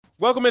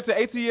Welcome into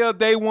ATL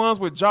Day Ones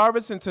with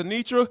Jarvis and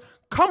Tenitra.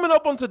 Coming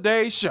up on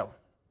today's show,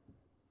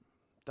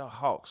 the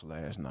Hawks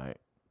last night,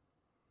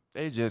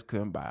 they just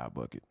couldn't buy a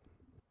bucket.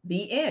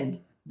 The end.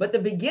 But the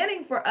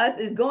beginning for us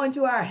is going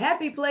to our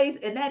happy place,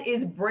 and that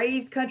is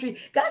Braves country.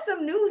 Got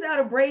some news out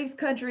of Braves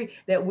country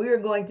that we're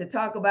going to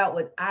talk about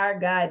with our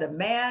guy, the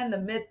man, the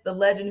myth, the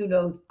legend who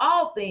knows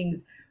all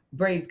things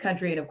Braves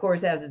country, and of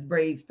course has this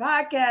Braves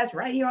podcast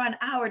right here on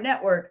our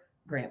network,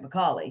 Grant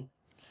McCauley.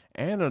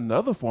 And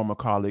another former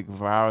colleague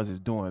of ours is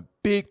doing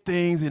big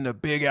things in the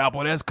Big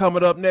Apple. That's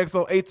coming up next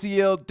on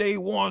ATL Day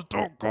Ones.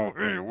 Don't go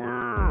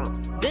anywhere.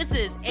 This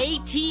is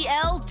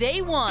ATL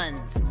Day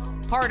Ones,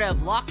 part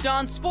of Locked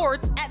On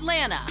Sports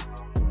Atlanta.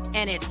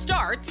 And it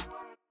starts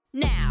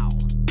now.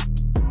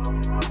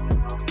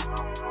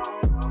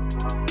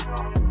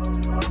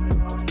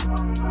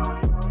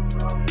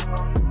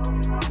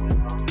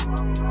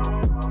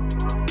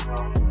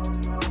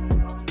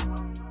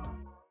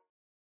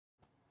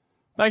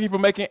 Thank you for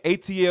making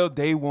ATL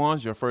Day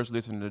Ones your first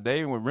listen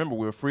today. And remember,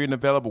 we're free and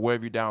available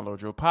wherever you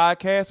download your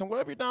podcast. And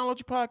wherever you download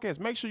your podcast,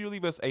 make sure you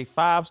leave us a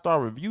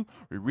 5-star review.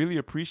 We really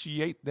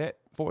appreciate that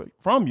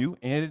from you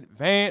in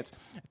advance.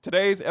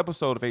 Today's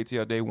episode of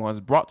ATL Day Ones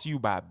is brought to you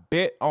by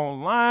Bet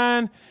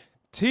Online.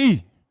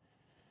 We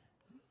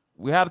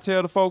had to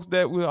tell the folks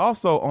that we're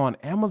also on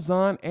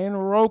Amazon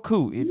and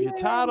Roku. If you're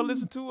tired of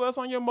listening to us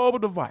on your mobile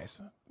device,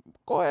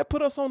 go ahead,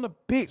 put us on the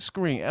big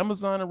screen.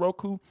 Amazon and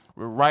Roku,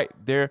 we're right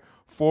there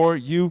for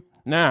you.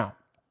 Now,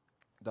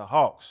 the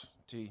Hawks,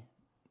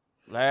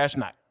 last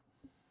night,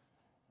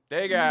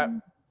 they got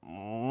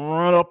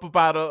run up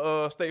by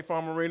the State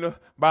Farm Arena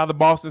by the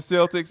Boston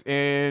Celtics,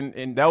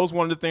 and that was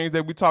one of the things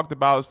that we talked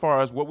about as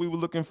far as what we were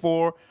looking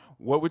for,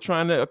 what we're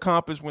trying to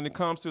accomplish when it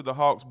comes to the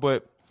Hawks,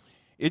 but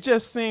it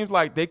just seems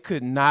like they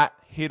could not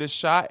hit a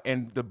shot,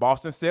 and the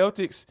Boston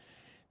Celtics,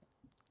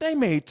 they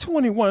made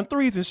 21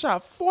 threes and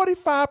shot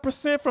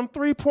 45% from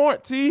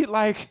three-point,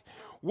 Like,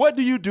 what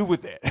do you do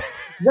with that?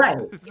 Right.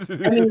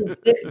 I mean,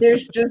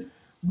 there's just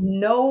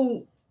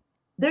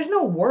there's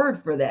no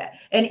word for that.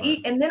 And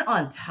and then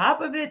on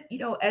top of it,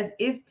 as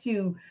if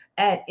to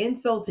add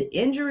insult to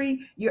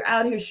injury, you're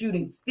out here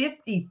shooting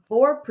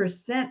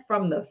 54%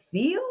 from the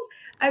field.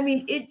 I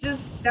mean, it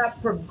just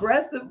got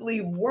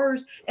progressively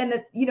worse. And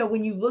that,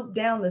 when you look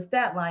down the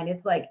stat line,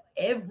 it's like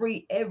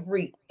everything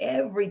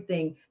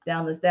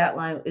down the stat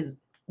line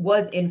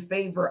was in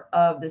favor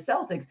of the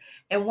Celtics.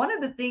 And one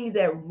of the things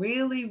that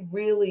really,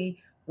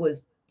 really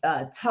was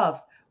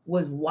tough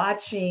was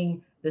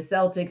watching the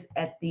Celtics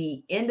at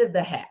the end of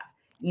the half.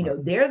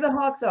 There the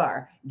Hawks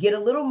get a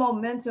little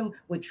momentum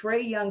with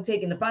Trae Young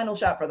taking the final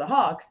shot for the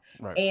Hawks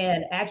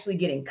and actually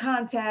getting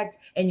contact.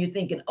 And you're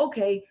thinking,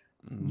 okay,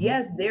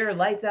 yes, they're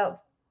lights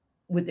out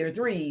with their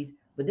threes,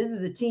 but this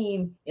is a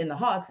team in the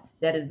Hawks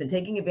that has been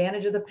taking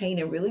advantage of the paint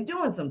and really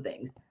doing some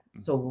things.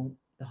 So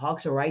the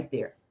Hawks are right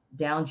there,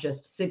 down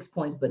just 6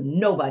 points, but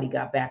nobody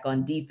got back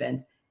on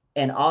defense.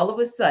 And all of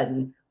a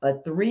sudden, a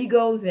three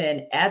goes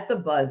in at the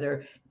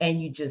buzzer,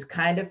 and you just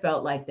kind of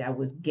felt like that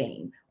was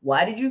game.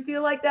 Why did you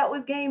feel like that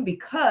was game?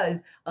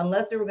 Because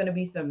unless there were going to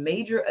be some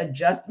major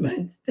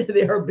adjustments to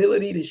their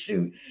ability to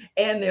shoot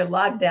and their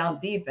lockdown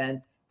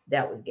defense,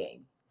 that was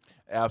game.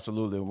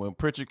 Absolutely. When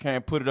Pritchard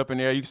can't put it up in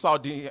there, you saw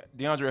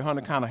DeAndre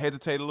Hunter kind of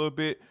hesitate a little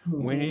bit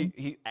when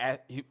he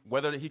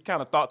whether he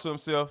kind of thought to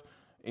himself,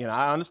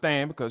 I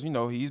understand because,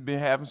 he's been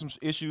having some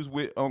issues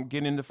with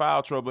getting into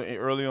foul trouble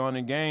early on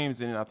in games,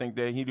 and I think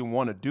that he didn't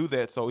want to do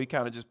that, so he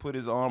kind of just put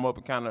his arm up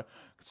and kind of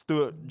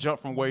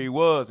jumped from where he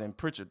was, and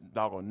Pritchard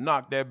doggone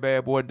knocked that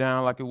bad boy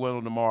down like it was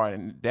on tomorrow,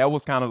 and that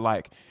was kind of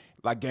like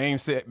game,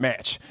 set,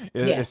 match,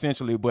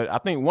 essentially. But I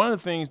think one of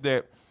the things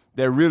that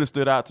really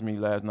stood out to me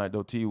last night,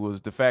 though, was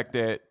the fact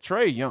that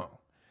Trae Young,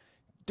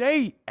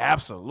 they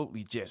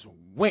absolutely just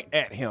went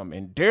at him,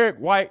 and Derek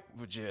White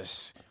was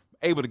just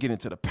able to get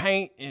into the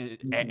paint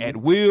at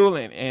will.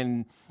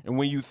 And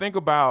when you think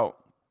about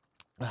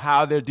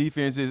how their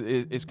defense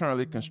is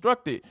currently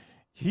constructed,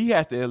 he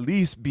has to at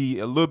least be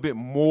a little bit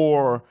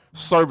more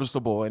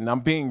serviceable. And I'm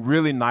being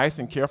really nice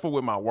and careful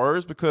with my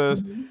words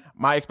because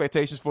my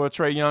expectations for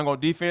Trae Young on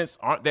defense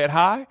aren't that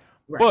high.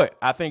 Right. But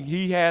I think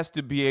he has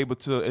to be able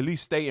to at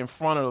least stay in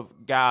front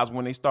of guys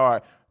when they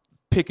start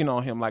picking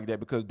on him like that,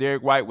 because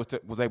Derek White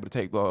was able to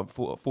take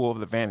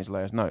full advantage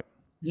last night.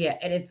 Yeah,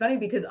 and it's funny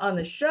because on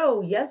the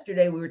show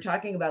yesterday, we were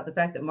talking about the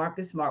fact that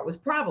Marcus Smart was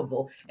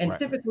probable. And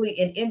typically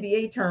in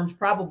NBA terms,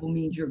 probable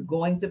means you're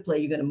going to play.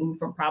 You're going to move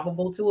from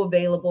probable to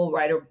available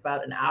right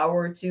about an hour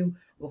or two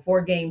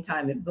before game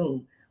time, and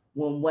boom.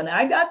 When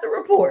I got the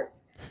report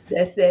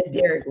that said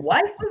Derek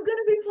White was going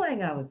to be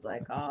playing, I was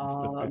like,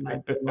 oh, it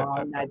might be a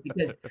long night.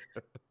 Because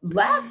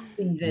last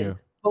season,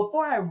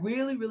 before I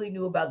really, really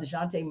knew about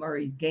DeJounte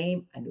Murray's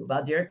game, I knew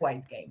about Derek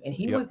White's game. And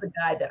he was the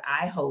guy that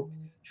I hoped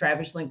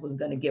Travis Schlenk was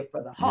going to get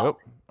for the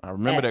Hawks. I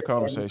remember that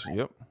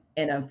conversation.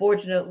 And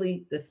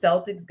unfortunately, the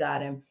Celtics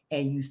got him.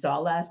 And you saw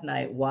last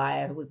night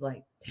why I was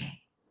like, dang,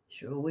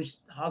 Sure wish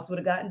the Hawks would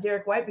have gotten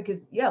Derek White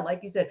because, yeah,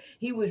 like you said,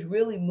 he was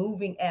really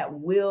moving at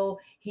will.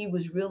 He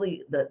was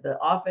really the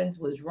offense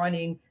was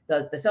running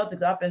the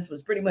Celtics offense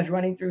was pretty much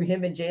running through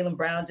him and Jaylen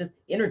Brown just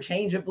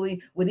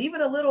interchangeably, with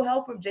even a little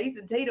help from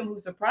Jason Tatum, who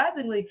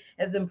surprisingly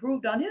has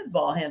improved on his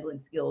ball handling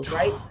skills.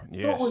 Right.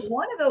 So it was Yes.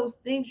 one of those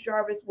things,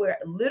 Jarvis, where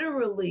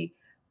literally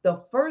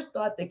the first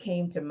thought that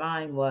came to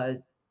mind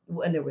was,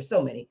 and there were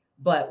so many,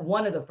 but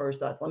one of the first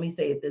thoughts. Let me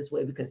say it this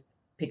way because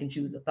pick and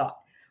choose a thought,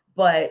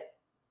 but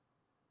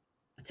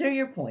to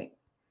your point,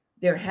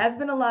 there has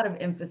been a lot of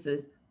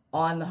emphasis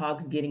on the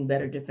Hawks getting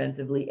better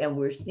defensively, and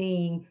we're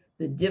seeing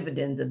the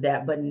dividends of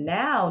that. But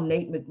now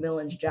Nate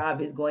McMillan's job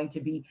is going to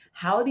be,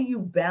 how do you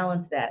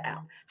balance that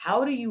out?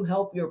 How do you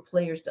help your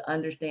players to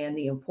understand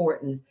the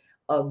importance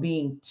of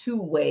being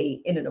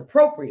two-way in an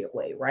appropriate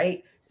way,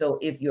 right? So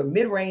if your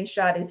mid-range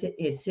shot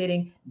is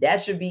hitting,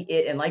 that should be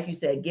it. And like you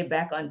said, get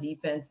back on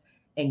defense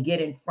and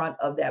get in front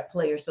of that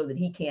player so that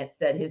he can't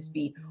set his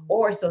feet,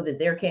 or so that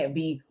there can't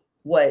be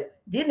what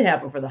didn't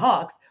happen for the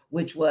Hawks,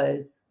 which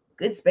was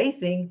good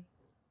spacing,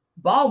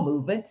 ball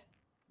movement,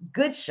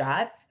 good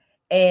shots,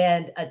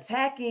 and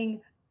attacking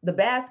the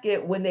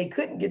basket when they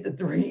couldn't get the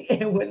three.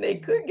 And when they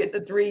could get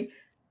the three,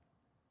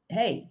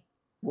 hey,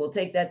 we'll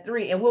take that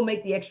three and we'll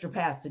make the extra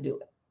pass to do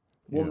it.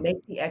 We'll Yeah.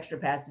 make the extra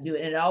pass to do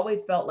it. And it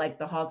always felt like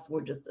the Hawks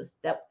were just a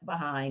step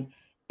behind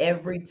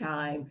every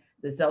time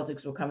the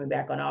Celtics were coming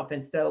back on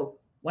offense. So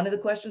one of the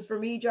questions for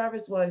me,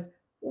 Jarvis, was,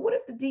 well, what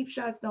if the deep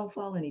shots don't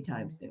fall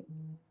anytime soon?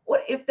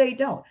 What if they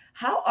don't?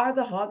 How are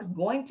the Hawks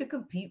going to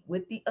compete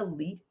with the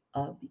elite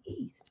of the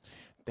East?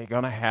 They're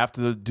gonna have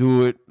to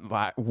do it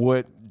like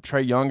what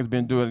Trae Young has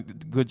been doing a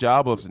good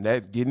job of, and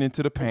that's getting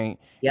into the paint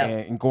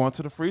Yep. and going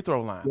to the free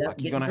throw line. Yep.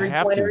 Like, you're Get the gonna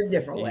have three-pointer to, a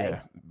different way.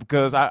 yeah.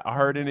 Because I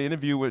heard in the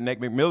interview with Nick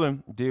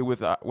McMillan did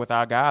with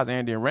our guys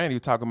Andy and Randy,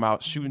 talking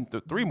about shooting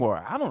the three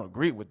more. I don't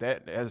agree with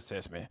that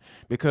assessment,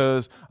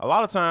 because a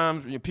lot of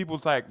times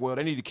people's like, well,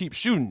 they need to keep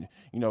shooting.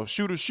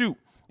 Shoot or shoot.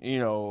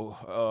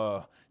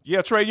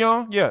 Yeah, Trae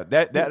Young, yeah,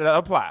 that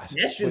applies.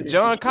 That shooter But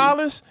John should shoot.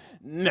 Collins,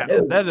 no,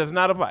 No. that does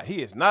not apply.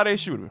 He is not a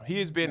shooter. He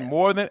has been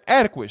more than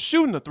adequate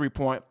shooting the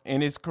 3-point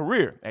in his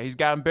career. And he's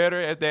gotten better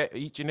at that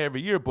each and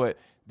every year, but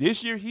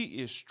this year he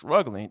is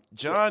struggling.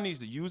 John needs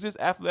to use his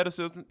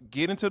athleticism,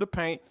 get into the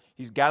paint.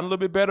 He's gotten a little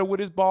bit better with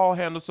his ball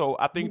handle. So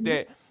I think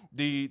that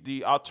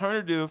the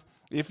alternative,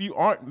 if you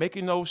aren't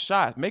making those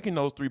shots, making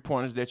those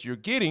 3-pointers that you're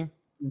getting,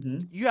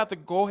 you have to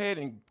go ahead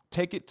and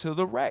take it to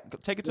the rack,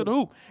 take it to the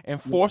hoop,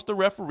 and force the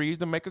referees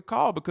to make a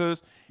call.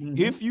 Because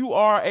if you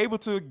are able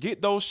to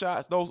get those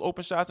shots, those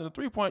open shots in the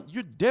 3-point,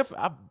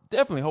 I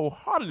definitely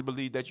wholeheartedly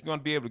believe that you're going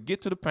to be able to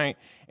get to the paint,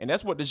 and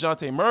that's what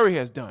DeJounte Murray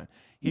has done.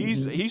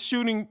 He's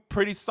shooting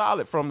pretty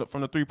solid from the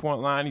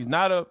 3-point line. He's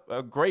not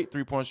a great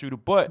 3-point shooter,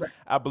 but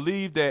I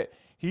believe that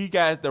he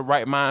has the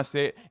right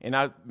mindset, and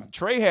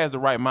Trae has the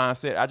right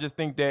mindset. I just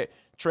think that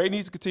Trae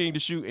needs to continue to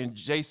shoot, and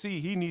JC,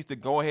 he needs to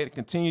go ahead and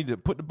continue to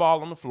put the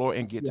ball on the floor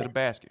and get to the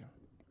basket.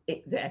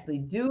 Exactly.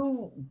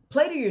 Do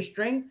play to your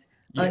strengths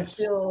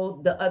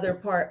until the other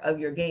part of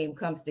your game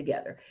comes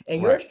together.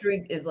 And your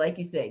strength is, like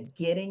you said,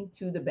 getting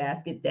to the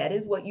basket. That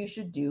is what you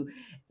should do.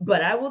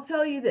 But I will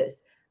tell you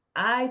this.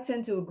 I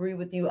tend to agree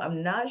with you.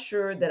 I'm not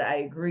sure that I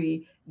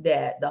agree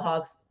that the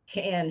Hawks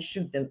can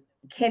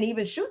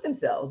even shoot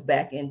themselves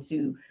back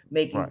into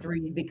making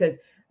threes, because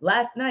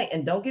last night,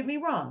 and don't get me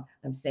wrong,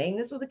 I'm saying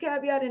this with a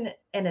caveat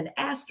and an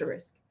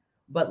asterisk,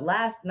 but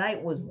last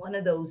night was one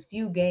of those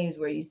few games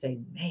where you say,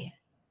 man,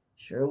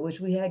 sure wish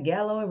we had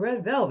Gallo and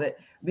Red Velvet,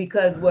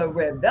 because what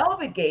Red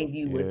Velvet gave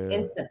you was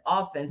instant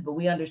offense, but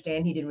we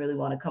understand he didn't really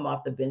want to come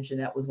off the bench, and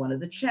that was one of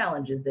the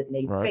challenges that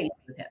Nate faced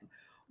with him.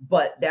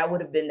 But that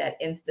would have been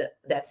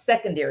that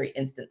secondary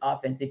instant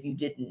offense. If you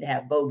didn't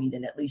have Bogey,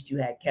 then at least you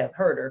had Kev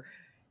Herter.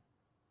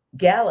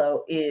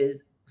 Gallo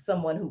is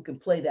someone who can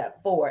play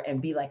that 4 and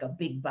be like a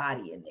big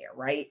body in there,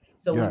 right?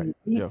 So when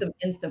you need some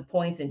instant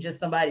points and just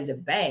somebody to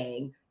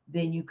bang,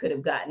 then you could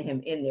have gotten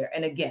him in there.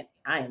 And again,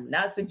 I am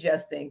not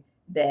suggesting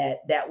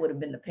that would have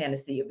been the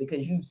panacea,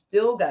 because you've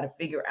still got to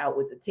figure out,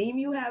 with the team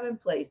you have in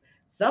place,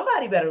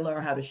 somebody better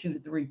learn how to shoot a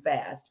 3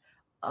 fast,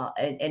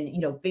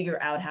 and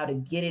figure out how to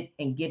get it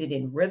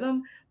in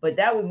rhythm. But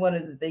that was one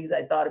of the things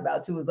I thought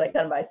about too, was like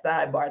kind of my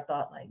sidebar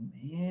thought, like,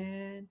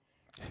 man,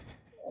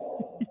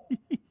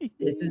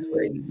 this is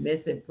where you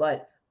miss it.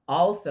 But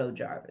also,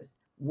 Jarvis,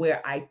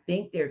 where I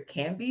think there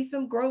can be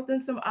some growth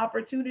and some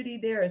opportunity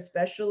there,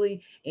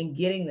 especially in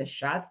getting the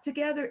shots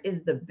together,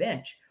 is the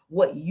bench.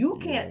 What you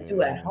can't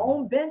do at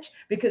home bench,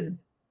 because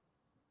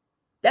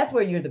that's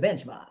where you're the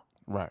bench mob.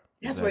 Right.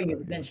 That's where you're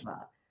the bench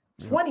mob.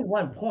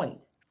 21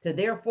 points to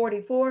their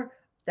 44,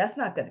 that's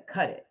not going to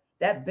cut it.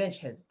 That bench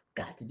has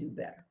got to do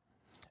better.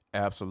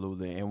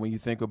 Absolutely. And when you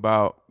think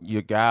about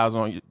your guys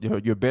on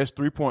your best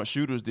 3-point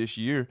shooters this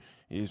year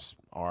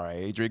are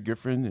Adrian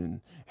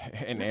Griffin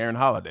and Aaron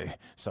Holiday.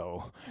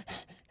 So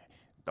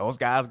those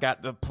guys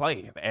got to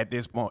play at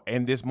this point,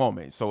 in this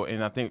moment. So,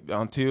 and I think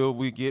until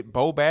we get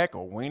Bo back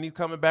or when he's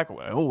coming back,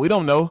 we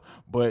don't know,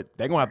 but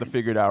they're going to have to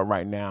figure it out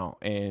right now.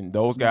 And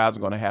those guys are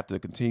going to have to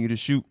continue to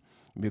shoot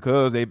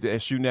because they're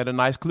shooting at a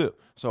nice clip.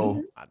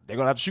 So they're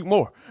going to have to shoot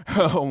more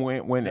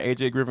when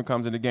A.J. Griffin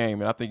comes in the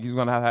game. And I think he's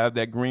going to have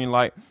that green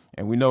light.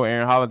 And we know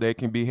Aaron Holiday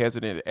can be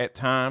hesitant at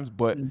times,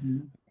 but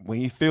when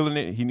he's feeling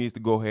it, he needs to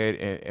go ahead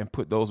and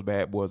put those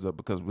bad boys up,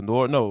 because the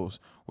Lord knows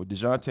with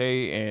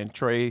DeJounte and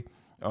Trey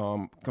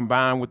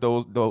combined with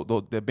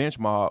the bench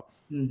mob,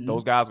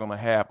 those guys are going to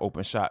have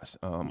open shots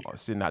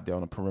sitting out there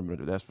on the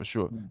perimeter. That's for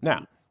sure.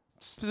 Now,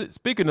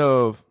 speaking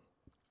of,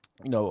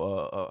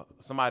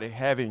 somebody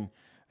having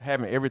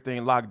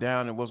everything locked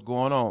down and what's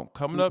going on,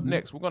 coming up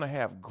next, we're going to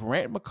have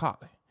Grant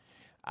McCauley,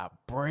 our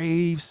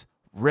Braves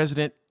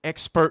resident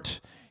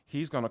expert.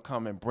 He's going to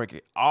come and break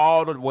it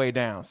all the way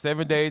down,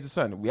 7 days to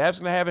Sunday. We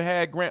actually haven't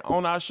had Grant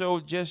on our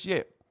show just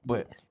yet,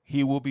 but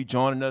he will be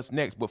joining us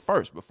next. But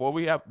first, before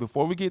we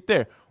get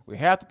there, we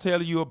have to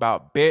tell you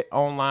about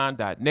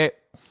betonline.net.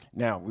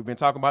 Now, we've been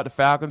talking about the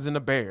Falcons and the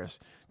Bears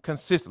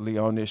consistently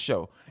on this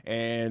show,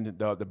 and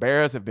the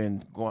Bears have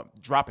been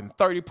dropping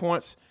 30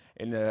 points,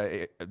 and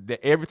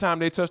every time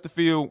they touch the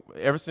field,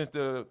 ever since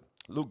the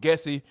Luke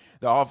Getsy,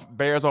 the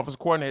Bears offensive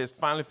coordinator, has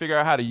finally figured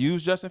out how to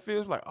use Justin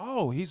Fields. Like,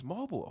 oh, he's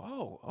mobile.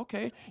 Oh,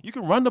 okay. You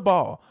can run the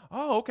ball.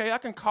 Oh, okay. I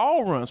can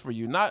call runs for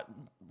you, not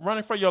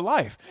running for your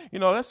life.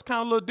 That's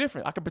kind of a little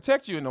different. I can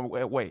protect you in a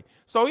way.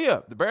 So,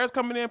 yeah, the Bears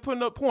coming in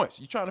putting up points.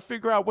 You're trying to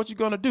figure out what you're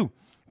going to do.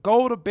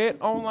 Go to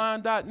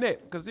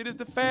betonline.net, because it is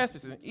the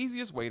fastest and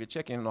easiest way to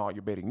check in on all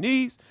your betting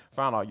needs,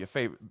 find all your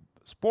favorite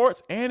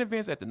sports and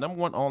events at the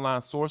 #1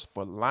 online source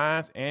for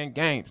lines and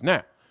games.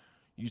 Now,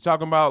 you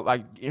talking about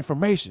like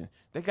information.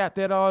 They got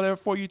that all there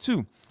for you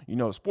too.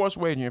 Sports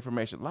wagering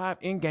information, live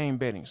in-game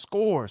betting,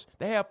 scores.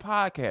 They have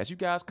podcasts. You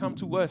guys come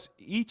to us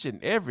each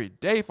and every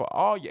day for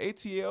all your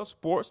ATL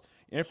sports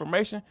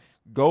information.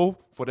 Go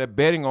for that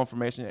betting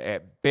information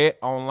at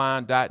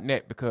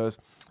betonline.net, because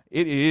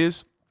it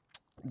is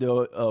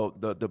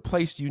the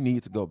place you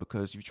need to go,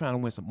 because if you're trying to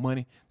win some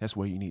money, that's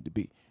where you need to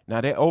be.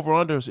 Now, that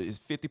over-under is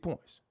 50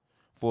 points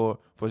for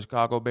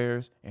Chicago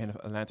Bears and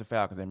Atlanta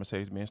Falcons at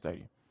Mercedes-Benz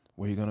Stadium.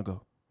 Where are you going to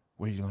go?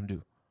 What are you going to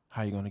do?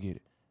 How are you going to get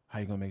it? How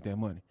are you going to make that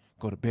money?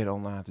 Go to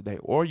BetOnline today,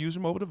 or use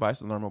your mobile device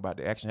to learn more about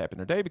the action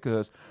happening today,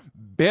 because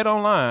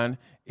BetOnline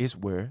is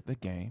where the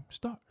game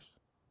starts.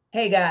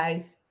 Hey,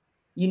 guys,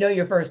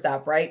 your first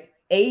stop, right?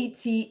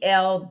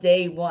 ATL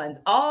Day Ones.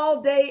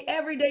 All day,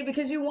 every day,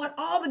 because you want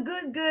all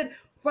the good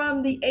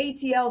from the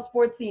ATL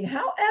sports scene.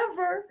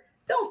 However,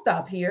 don't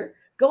stop here.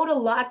 Go to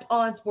Locked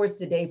On Sports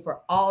today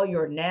for all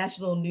your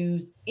national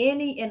news,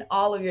 any and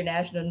all of your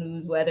national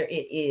news, whether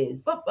it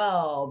is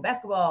football,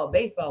 basketball,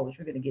 baseball, which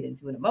we're going to get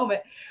into in a moment.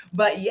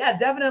 But yeah,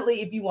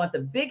 definitely if you want the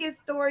biggest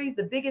stories,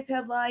 the biggest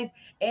headlines,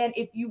 and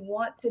if you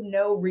want to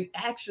know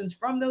reactions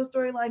from those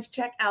storylines,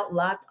 check out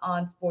Locked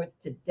On Sports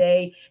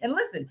today. And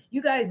listen,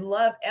 you guys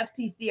love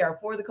FTC, our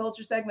For the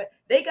Culture segment.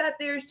 They got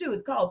theirs too.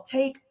 It's called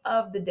Take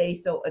of the Day.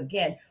 So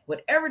again,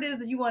 whatever it is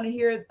that you want to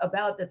hear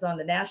about that's on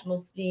the national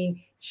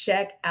scene,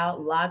 check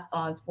out Locked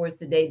On Sports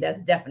today.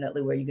 That's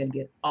definitely where you're going to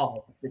get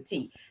all the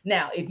tea.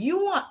 Now, if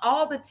you want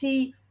all the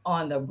tea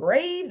on the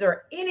Braves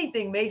or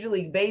anything Major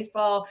League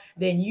Baseball,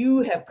 then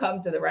you have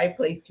come to the right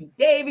place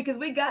today, because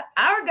we got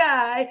our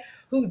guy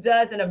who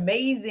does an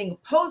amazing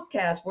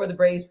postcast for the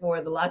Braves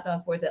for the Locked On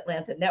Sports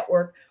Atlanta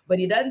network. But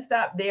he doesn't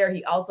stop there.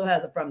 He also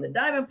has a From the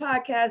Diamond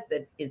podcast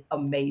that is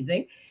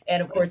amazing.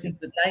 And of course, he's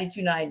with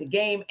 92.9 The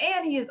Game.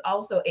 And he is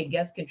also a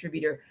guest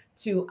contributor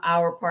to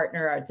our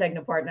partner, our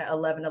techno partner,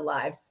 11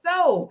 Alive.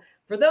 So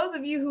for those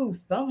of you who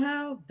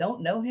somehow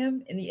don't know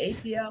him in the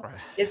ATL,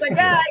 it's a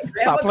guy.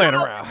 Stop playing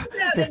around.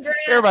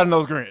 Everybody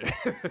knows Grant.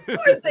 Of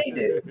course they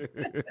do.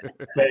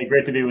 Hey,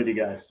 great to be with you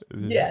guys.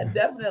 Yeah,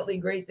 definitely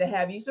great to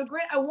have you. So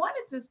Grant, I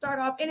wanted to start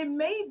off, and it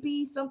may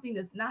be something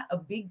that's not a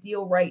big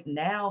deal right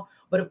now,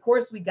 but of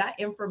course we got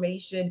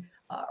information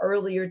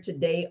earlier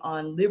today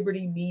on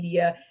Liberty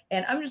Media,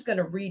 and I'm just going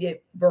to read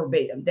it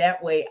verbatim.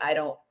 That way I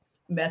don't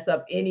mess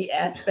up any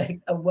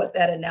aspect of what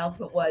that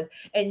announcement was.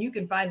 And you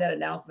can find that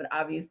announcement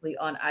obviously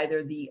on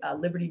either the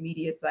Liberty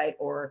Media site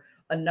or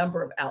a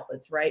number of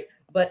outlets, right?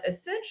 But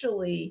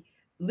essentially,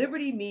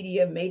 Liberty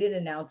Media made an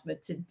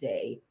announcement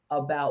today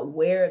about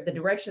where the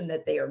direction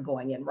that they are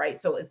going in, right?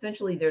 So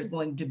essentially there's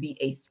going to be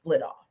a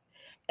split off.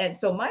 And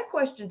so my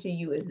question to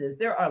you is this: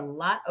 there are a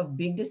lot of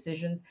big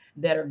decisions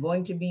that are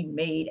going to be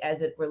made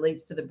as it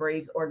relates to the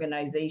Braves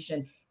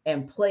organization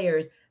and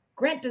players.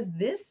 Grant, does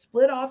this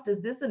split off,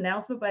 does this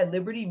announcement by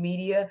Liberty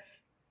Media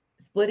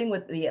splitting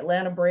with the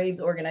Atlanta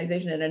Braves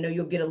organization, and I know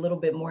you'll get a little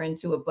bit more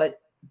into it,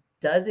 but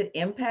does it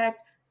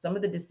impact some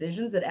of the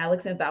decisions that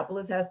Alex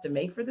Anthopoulos has to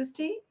make for this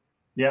team?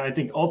 Yeah, I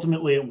think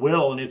ultimately it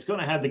will, and it's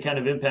going to have the kind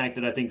of impact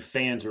that I think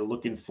fans are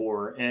looking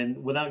for.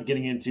 And without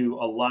getting into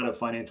a lot of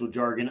financial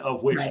jargon,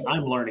 of which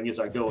I'm learning as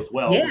I go as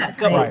well,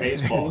 cover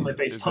baseball,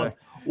 based on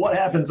what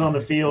happens on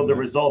the field, the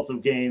results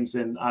of games,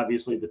 and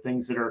obviously the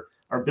things that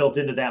are built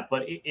into that.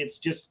 But it's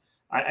just,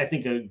 I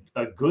think,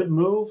 a good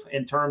move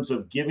in terms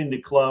of giving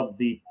the club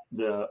the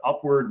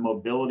upward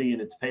mobility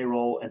in its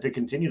payroll, and to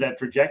continue that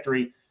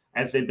trajectory,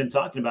 as they've been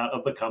talking about,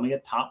 of becoming a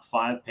top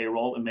 5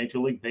 payroll in Major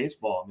League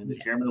Baseball. I mean, the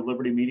chairman of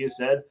Liberty Media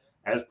said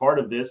as part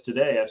of this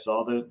today, I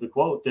saw the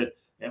quote that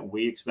and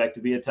we expect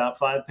to be a top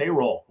 5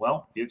 payroll.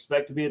 Well, if you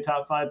expect to be a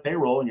top 5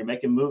 payroll and you're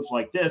making moves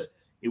like this,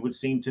 it would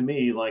seem to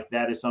me like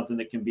that is something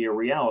that can be a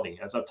reality.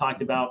 As I've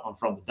talked about on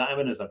From the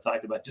Diamond, as I've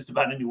talked about just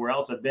about anywhere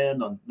else I've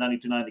been on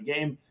 92.9 The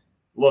Game,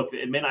 look,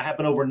 it may not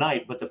happen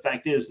overnight, but the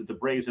fact is that the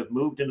Braves have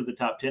moved into the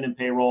top 10 in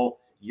payroll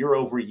year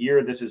over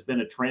year. This has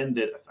been a trend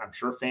that I'm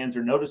sure fans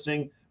are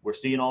noticing. We're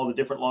seeing all the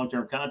different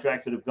long-term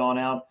contracts that have gone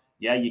out.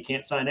 Yeah, you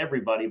can't sign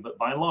everybody, but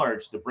by and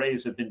large, the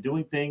Braves have been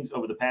doing things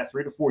over the past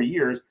 3 to 4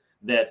 years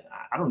that,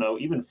 I don't know,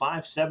 even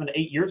 5, 7,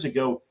 8 years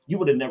ago, you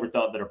would have never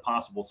thought that are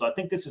possible. So I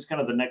think this is kind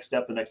of the next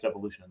step, the next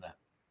evolution in that.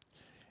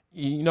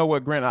 You know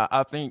what, Grant?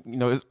 I think,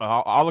 it's,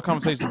 all the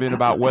conversation has been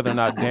about whether or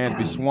not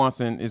Dansby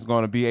Swanson is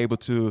going to be able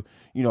to,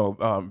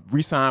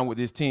 re-sign with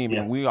this team.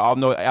 Yeah. And we all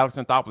know Alex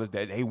Anthopoulos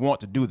that they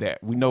want to do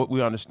that.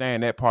 We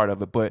understand that part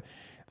of it. But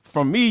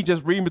from me,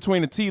 just reading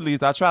between the tea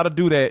leaves, I try to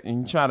do that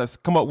and try to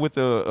come up with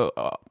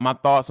my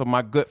thoughts or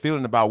my gut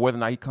feeling about whether or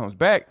not he comes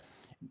back.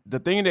 The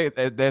thing that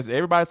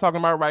everybody's talking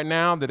about right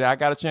now that I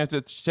got a chance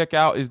to check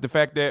out is the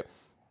fact that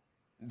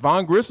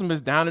Von Grissom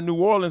is down in New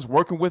Orleans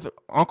working with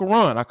Uncle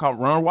Ron. I call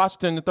Ron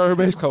Washington, the third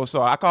base coach,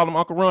 so I call him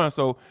Uncle Ron.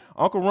 So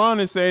Uncle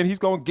Ron is saying he's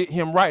going to get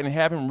him right and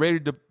have him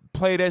ready to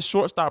play that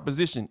shortstop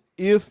position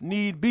if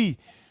need be.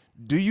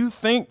 Do you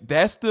think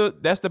that's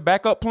the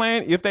backup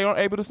plan if they aren't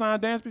able to sign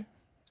Dansby?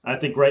 I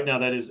think right now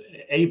that is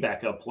a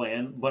backup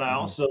plan, but I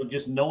also,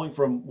 just knowing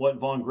from what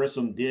Von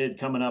Grissom did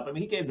coming up, I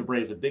mean, he gave the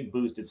Braves a big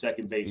boost at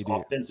second base,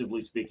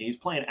 offensively speaking. He's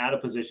playing out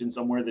of position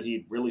somewhere that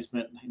he really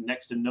spent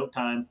next to no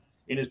time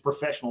in his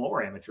professional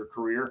or amateur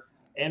career,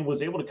 and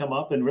was able to come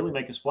up and really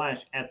make a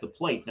splash at the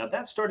plate. Now,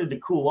 that started to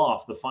cool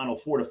off the final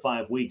 4 to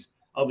 5 weeks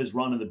of his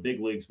run in the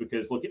big leagues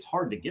because, look, it's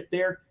hard to get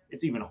there.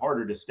 It's even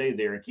harder to stay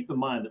there. And keep in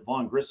mind that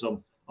Von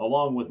Grissom,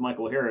 along with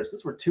Michael Harris,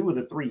 those were 2 of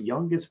the 3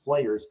 youngest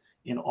players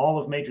in all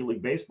of Major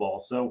League Baseball.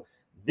 So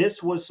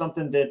this was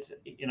something that,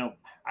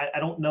 I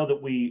don't know that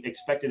we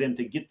expected him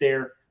to get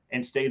there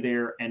and stay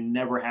there and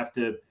never have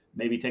to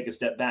maybe take a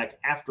step back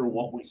after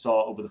what we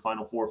saw over the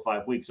final 4 or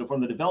 5 weeks. So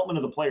from the development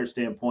of the player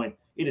standpoint,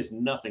 it is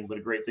nothing but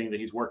a great thing that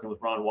he's working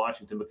with Ron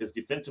Washington, because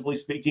defensively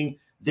speaking,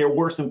 there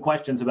were some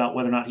questions about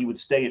whether or not he would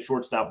stay at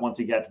shortstop once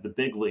he got to the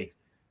big leagues.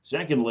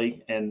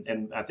 Secondly,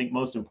 and I think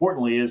most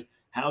importantly, is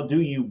how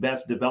do you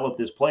best develop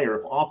this player?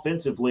 If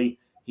offensively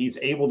he's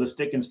able to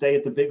stick and stay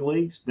at the big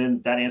leagues,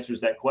 then that answers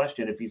that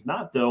question. If he's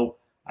not, though,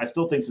 I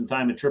still think some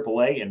time in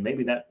AAA, and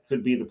maybe that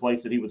could be the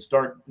place that he would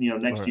start,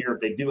 next year if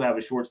they do have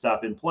a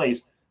shortstop in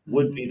place,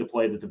 would be the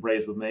play that the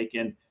Braves would make.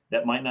 And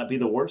that might not be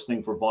the worst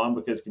thing for Vaughn,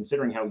 because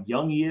considering how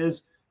young he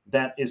is,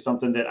 that is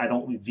something that I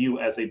don't view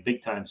as a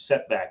big-time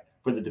setback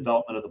for the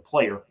development of the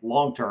player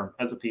long-term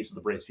as a piece of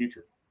the Braves'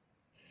 future.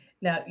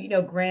 Now,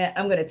 Grant,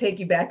 I'm going to take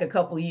you back a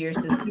couple years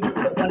to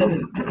one of the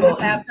Super Bowl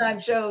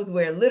halftime shows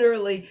where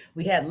literally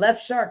we had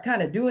Left Shark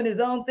kind of doing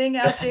his own thing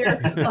out there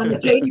on the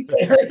Katy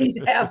Perry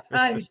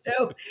halftime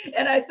show.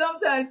 And I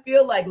sometimes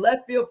feel like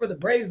left field for the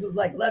Braves was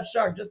like Left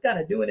Shark just kind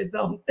of doing his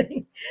own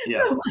thing.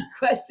 Yeah. So my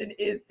question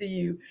is to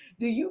you,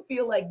 do you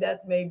feel like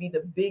that's maybe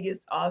the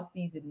biggest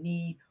offseason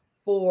need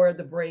for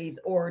the Braves,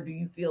 or do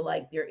you feel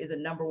like there is a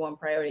number one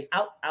priority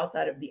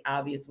outside of the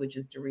obvious, which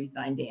is to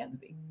re-sign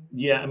Dansby?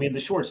 Yeah, I mean, the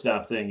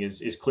shortstop thing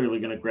is clearly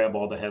going to grab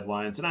all the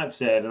headlines. And I've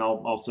said, and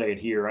I'll say it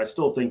here, I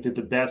still think that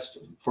the best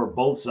for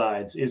both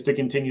sides is to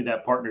continue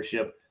that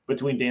partnership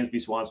between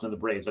Dansby Swanson and the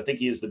Braves. I think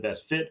he is the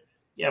best fit.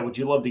 Yeah, would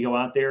you love to go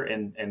out there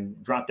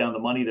and drop down the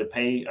money to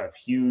pay a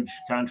huge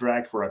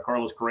contract for a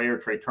Carlos Correa or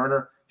Trey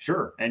Turner?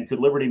 Sure. And could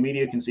Liberty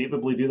Media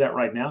conceivably do that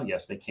right now?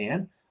 Yes, they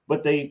can.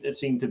 But they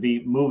seem to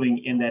be moving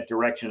in that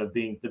direction of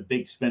being the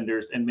big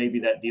spenders, and maybe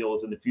that deal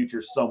is in the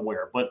future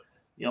somewhere. But,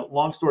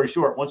 long story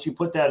short, once you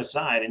put that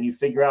aside and you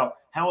figure out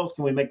how else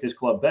can we make this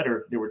club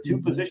better, there were 2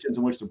 positions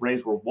in which the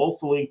Braves were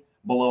woefully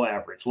below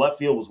average. Left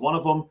field was one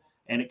of them,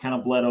 and it kind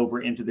of bled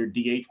over into their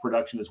DH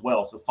production as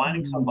well. So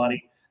finding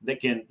somebody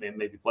that can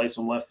maybe play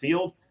some left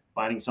field,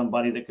 finding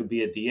somebody that could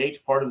be a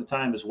DH part of the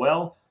time as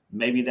well,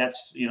 maybe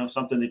that's,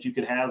 something that you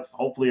could have,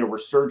 hopefully a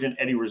resurgent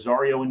Eddie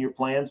Rosario in your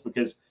plans,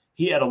 because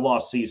he had a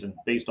lost season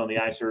based on the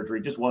eye surgery,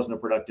 just wasn't a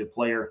productive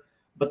player.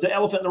 But the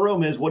elephant in the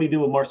room is, what do you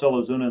do with Marcell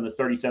Ozuna and the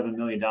 $37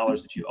 million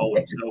that you owe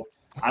him? So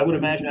I would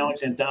imagine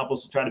Alex Anthopoulos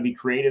will try to be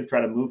creative, try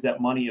to move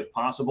that money if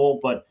possible.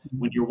 But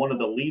when you're one of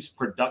the least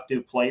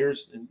productive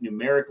players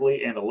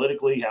numerically,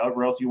 analytically,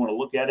 however else you want to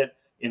look at it,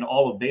 in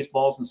all of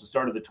baseball since the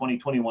start of the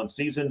 2021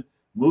 season,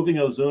 moving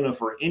Ozuna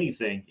for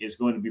anything is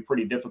going to be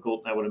pretty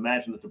difficult. I would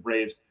imagine that the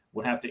Braves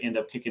would have to end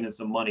up kicking in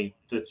some money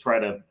to try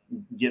to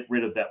get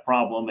rid of that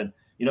problem and,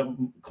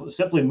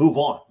 simply move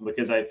on,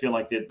 because I feel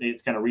like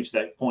it's kind of reached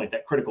that point,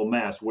 that critical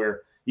mass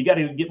where you got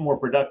to get more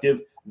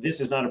productive.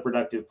 This is not a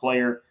productive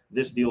player.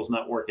 This deal's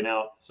not working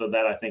out. So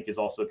that, I think, is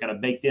also kind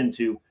of baked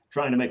into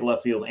trying to make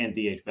left field and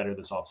DH better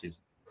this offseason.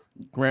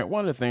 Grant,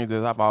 one of the things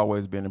that I've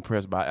always been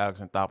impressed by Alex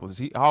Anthopoulos,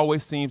 he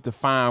always seems to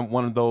find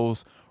one of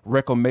those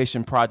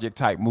reclamation project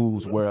type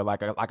moves where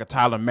like a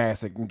Tyler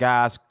Massick and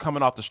guys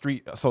coming off the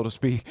street, so to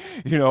speak,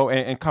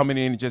 and coming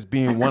in and just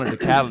being one of the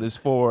catalysts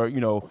for,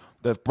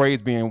 the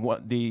Braves being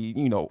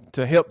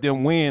to help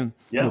them win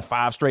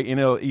 5 straight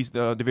NL East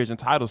division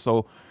titles.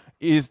 So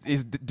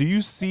do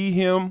you see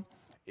him?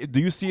 Do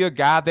you see a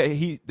guy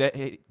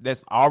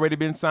that's already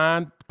been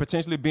signed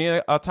potentially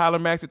being a Tyler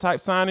Massick type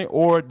signing,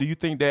 or do you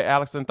think that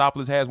Alex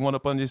Anthopoulos has one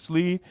up on his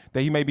sleeve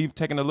that he may be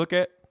taking a look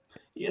at?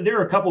 Yeah, there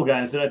are a couple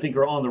guys that I think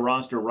are on the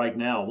roster right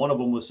now. One of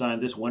them was signed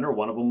this winter.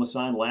 One of them was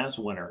signed last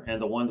winter. And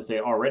the one that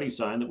they already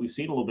signed that we've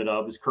seen a little bit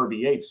of is Kirby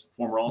Yates,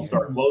 former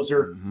All-Star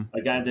closer,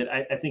 a guy that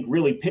I think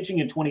really pitching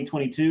in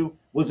 2022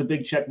 was a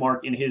big check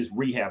mark in his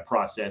rehab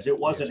process. It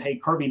wasn't, hey,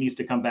 Kirby needs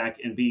to come back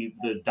and be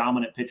the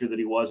dominant pitcher that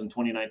he was in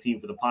 2019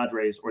 for the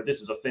Padres, or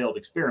this is a failed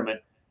experiment.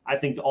 I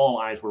think all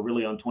eyes were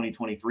really on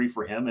 2023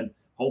 for him, and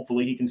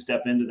hopefully he can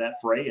step into that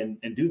fray and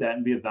do that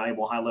and be a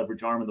valuable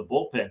high-leverage arm in the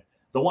bullpen.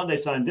 The one they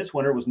signed this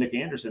winter was Nick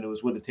Anderson, who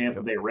was with the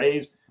Tampa Bay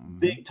Rays,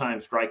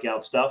 big-time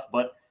strikeout stuff,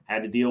 but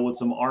had to deal with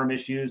some arm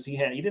issues. He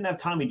didn't have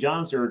Tommy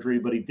John surgery,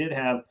 but he did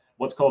have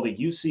what's called a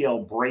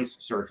UCL brace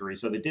surgery.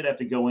 So they did have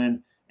to go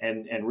in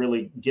and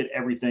really get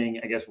everything,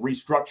 I guess,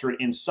 restructured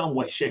in some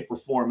way, shape, or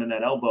form in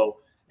that elbow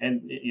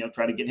and,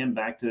 try to get him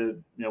back to,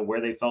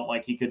 where they felt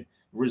like he could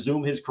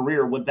resume his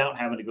career without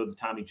having to go the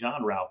Tommy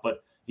John route.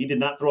 But he did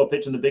not throw a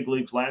pitch in the big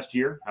leagues last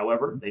year.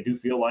 However, they do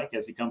feel like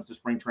as he comes to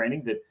spring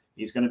training that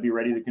he's going to be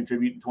ready to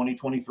contribute in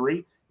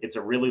 2023. It's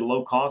a really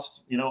low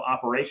cost,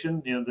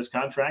 operation. This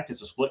contract,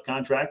 it's a split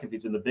contract. If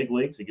he's in the big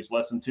leagues, he gets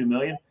less than $2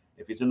 million.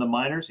 If he's in the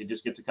minors, he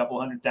just gets a couple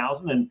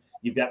 $100,000, and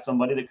you've got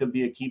somebody that could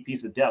be a key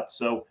piece of depth.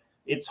 So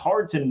it's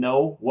hard to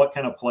know what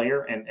kind of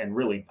player, and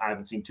really, I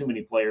haven't seen too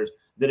many players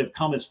that have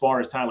come as far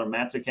as Tyler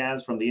Massick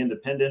has from the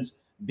independents,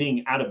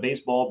 being out of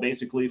baseball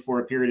basically for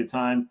a period of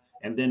time,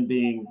 and then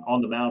being on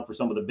the mound for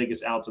some of the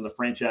biggest outs in the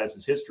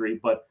franchise's history.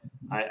 But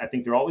I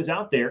think they're always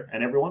out there.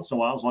 And every once in a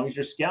while, as long as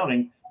you're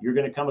scouting, you're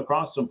going to come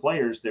across some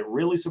players that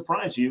really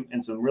surprise you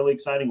in some really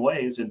exciting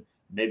ways. And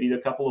maybe a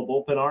couple of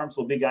bullpen arms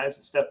will be guys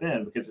that step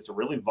in because it's a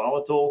really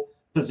volatile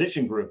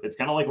position group. It's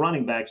kind of like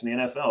running backs in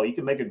the NFL. You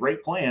can make a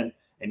great plan,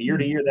 and year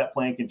to year, that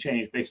plan can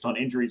change based on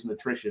injuries and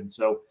attrition.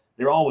 So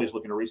they're always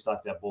looking to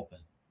restock that bullpen.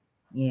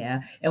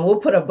 Yeah. And we'll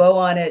put a bow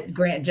on it,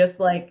 Grant, just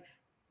like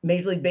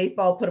Major League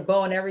Baseball put a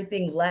bow on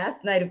everything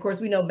last night. Of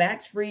course, we know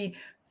Max Fried,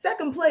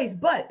 second place,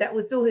 but that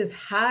was still his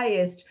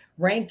highest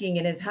ranking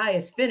and his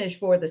highest finish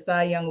for the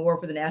Cy Young Award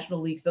for the National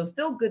League. So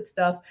still good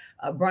stuff.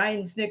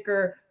 Brian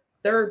Snitker,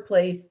 third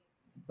place.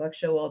 Buck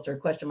Showalter,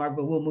 question mark,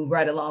 but we'll move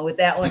right along with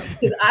that one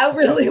because I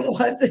really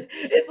want to.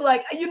 It's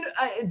like,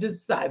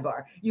 just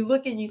sidebar. You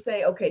look and you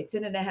say, okay,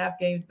 10.5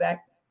 games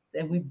back,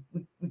 and we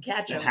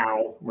catch him.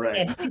 How? Right.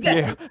 And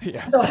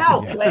So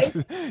how, Clay?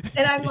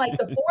 And I'm like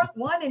the fourth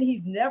one, and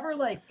he's never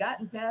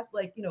gotten past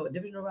a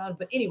divisional round.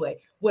 But anyway,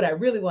 what I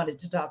really wanted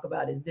to talk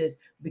about is this,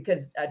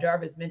 because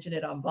Jarvis mentioned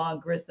it on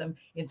Vaughn Grissom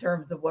in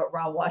terms of what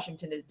Ron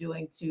Washington is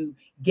doing to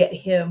get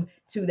him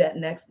to that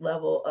next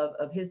level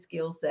of his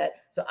skill set.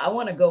 So I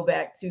want to go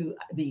back to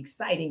the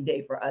exciting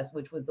day for us,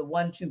 which was the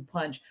 1-2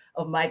 punch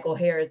of Michael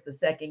Harris, the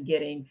second,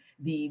 getting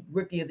the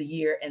Rookie of the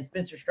Year, and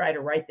Spencer Strider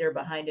right there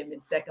behind him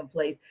in second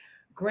place.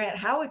 Grant,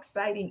 how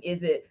exciting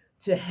is it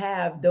to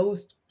have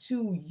those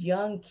two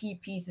young key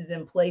pieces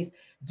in place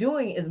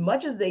doing as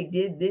much as they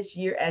did this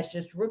year as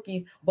just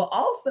rookies, but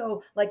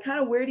also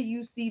where do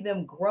you see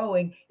them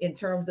growing in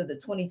terms of the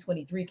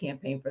 2023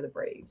 campaign for the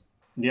Braves?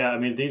 Yeah, I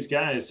mean, these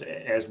guys,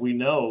 as we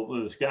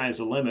know, the sky's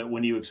the limit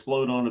when you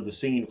explode onto the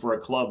scene for a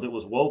club that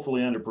was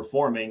woefully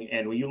underperforming.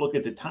 And when you look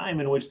at the time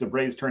in which the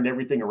Braves turned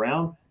everything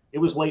around, it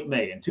was late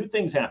May, and two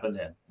things happened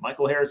then.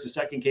 Michael Harris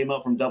II came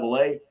up from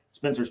Double-A.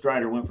 Spencer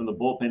Strider went from the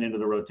bullpen into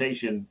the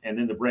rotation, and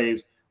then the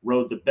Braves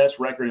rode the best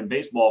record in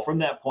baseball from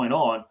that point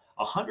on.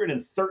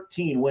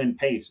 113-win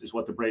pace is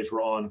what the Braves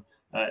were on,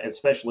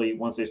 especially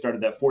once they started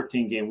that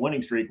 14-game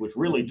winning streak, which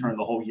really turned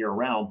the whole year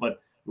around. But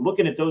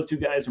looking at those two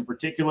guys in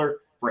particular,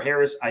 for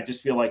Harris, I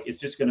just feel like it's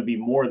just going to be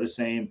more of the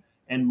same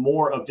and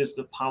more of just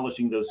the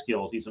polishing those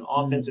skills. He's an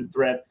offensive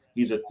threat.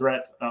 He's a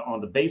threat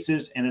on the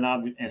bases, and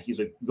he's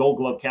a Gold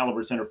Glove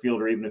caliber center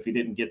fielder. Even if he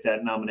didn't get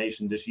that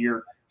nomination this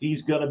year,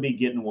 he's going to be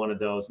getting one of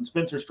those. And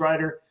Spencer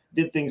Strider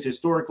did things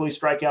historically,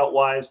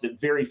 strikeout-wise, that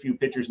very few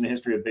pitchers in the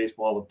history of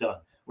baseball have done.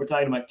 We're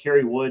talking about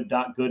Kerry Wood,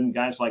 Doc Gooden,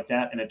 guys like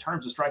that. And in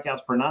terms of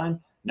strikeouts per nine,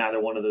 neither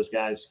one of those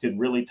guys could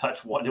really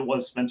touch what it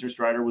was Spencer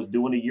Strider was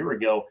doing a year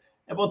ago.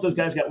 And both those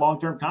guys got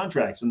long-term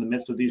contracts in the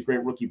midst of these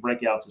great rookie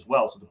breakouts as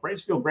well. So the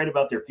Braves feel great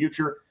about their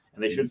future,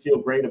 and they should feel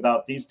great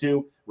about these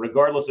two,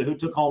 regardless of who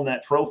took home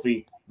that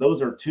trophy.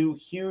 Those are two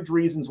huge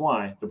reasons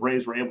why the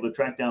Braves were able to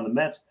track down the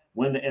Mets,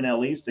 win the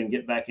NL East, and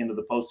get back into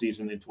the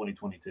postseason in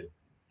 2022.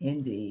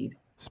 Indeed.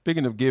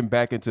 Speaking of getting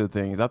back into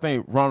things, I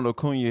think Ronald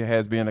Acuna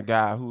has been a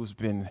guy who's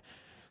been,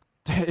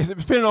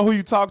 depending on who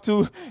you talk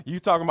to, you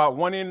talking about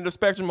one end of the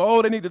spectrum,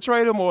 oh, they need to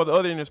trade him, or the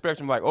other end of the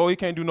spectrum, like, oh, he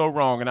can't do no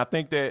wrong. And I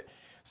think that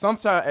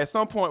at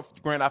some point,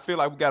 Grant, I feel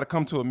like we got to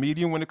come to a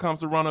medium when it comes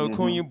to Ronald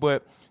Acuna.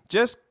 But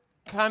just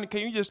can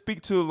you just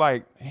speak to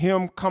like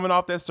him coming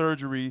off that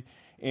surgery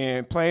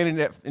and playing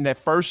in that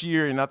first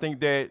year, and I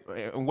think that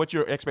and what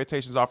your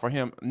expectations are for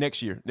him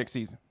next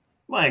season?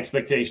 My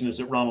expectation is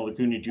that Ronald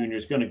Acuna Jr.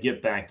 is going to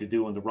get back to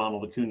doing the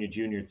Ronald Acuna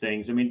Jr.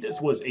 things. I mean, this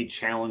was a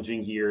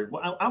challenging year.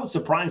 I was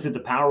surprised that the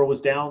power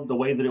was down the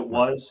way that it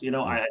was. You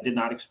know, I did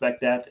not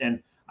expect that.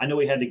 And I know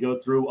he had to go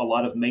through a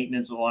lot of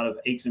maintenance, a lot of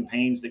aches and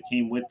pains that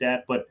came with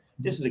that. But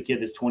this is a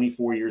kid that's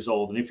 24 years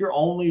old. And if you're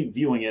only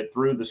viewing it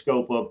through the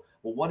scope of,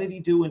 well, what did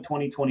he do in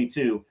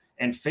 2022?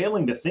 And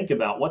failing to think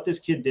about what this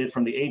kid did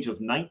from the age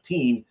of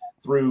 19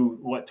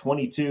 through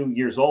 22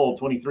 years old,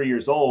 23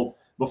 years old,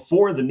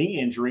 before the knee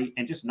injury,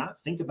 and just not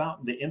think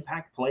about the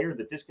impact player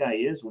that this guy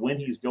is when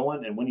he's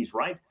going and when he's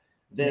right,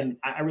 then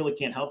I really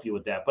can't help you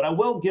with that. But I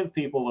will give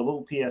people a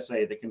little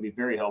PSA that can be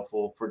very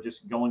helpful for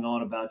just going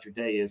on about your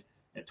day is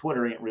that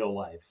Twitter ain't real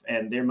life.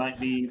 And there might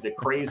be the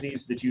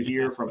crazies that you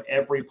hear from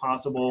every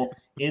possible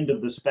end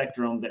of the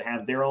spectrum that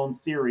have their own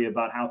theory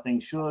about how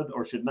things should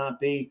or should not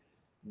be.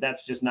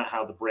 That's just not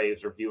how the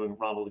Braves are viewing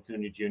Ronald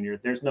Acuna Jr.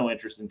 There's no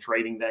interest in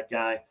trading that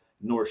guy,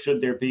 nor should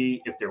there be.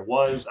 If there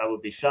was, I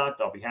would be shocked.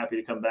 I'll be happy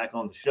to come back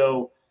on the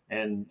show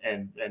and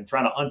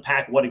try to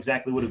unpack what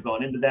exactly would have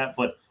gone into that.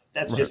 But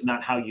that's just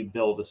not how you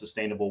build a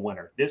sustainable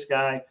winter. This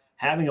guy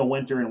having a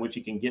winter in which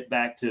he can get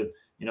back to,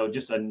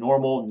 just a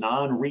normal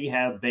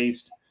non-rehab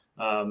based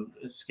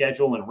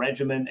schedule and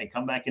regimen and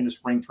come back into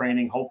spring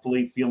training,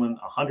 hopefully feeling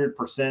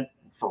 100%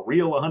 for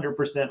real,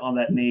 100% on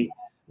that knee,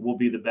 will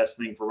be the best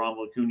thing for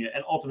Ronald Acuna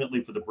and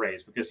ultimately for the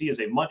Braves, because he is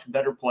a much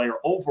better player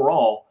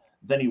overall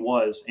than he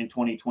was in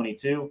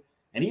 2022.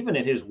 And even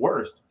at his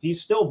worst,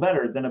 he's still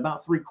better than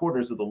about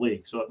 3/4 of the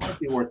league. So it might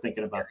be worth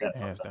thinking about that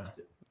sometimes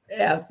too.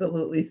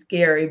 Absolutely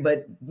scary,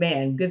 but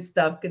man, good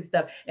stuff, good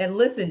stuff. And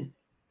listen,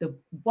 the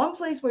one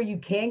place where you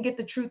can get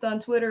the truth on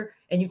Twitter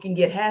and you can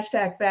get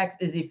hashtag facts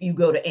is if you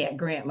go to Aunt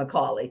Grant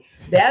McCauley.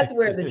 That's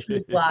where the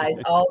truth lies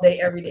all day,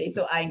 every day.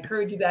 So I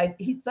encourage you guys.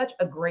 He's such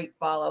a great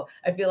follow.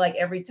 I feel like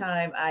every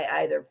time I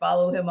either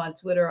follow him on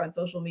Twitter, on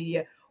social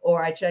media,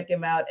 or I check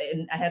him out,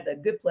 and I had the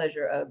good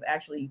pleasure of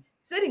actually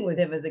sitting with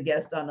him as a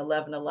guest on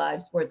 11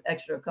 Alive Sports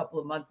Extra a couple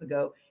of months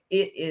ago.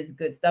 It is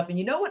good stuff. And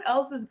you know what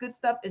else is good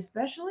stuff,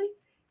 especially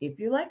if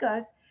you're like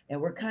us, and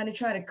we're kind of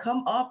trying to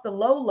come off the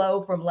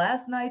low from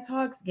last night's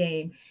Hawks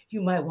game, you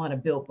might want a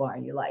Built Bar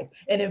in your life.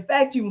 And in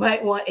fact, you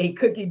might want a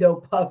cookie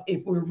dough puff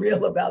if we're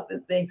real about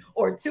this thing,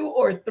 or 2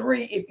 or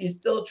 3 if you're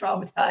still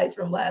traumatized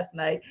from last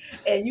night.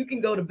 And you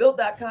can go to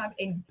built.com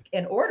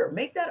and order.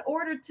 Make that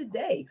order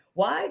today.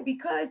 Why?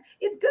 Because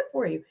it's good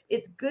for you.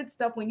 It's good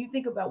stuff when you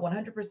think about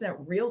 100%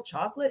 real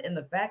chocolate and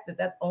the fact that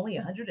that's only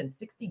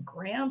 160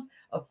 grams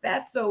of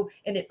fat. So,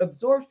 and it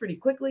absorbs pretty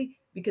quickly,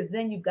 because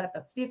then you've got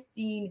the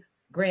 15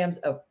 grams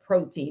of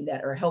protein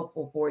that are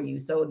helpful for you.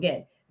 So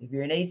again, if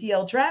you're in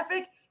ATL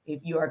traffic,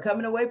 if you are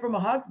coming away from a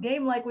Hawks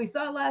game like we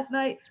saw last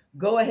night,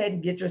 go ahead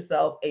and get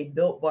yourself a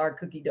Built Bar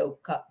cookie dough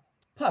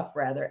puff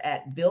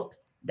at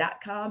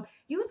built.com.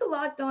 Use the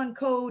Locked On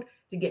code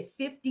to get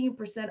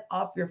 15%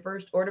 off your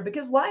first order,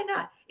 because why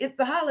not? It's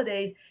the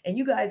holidays and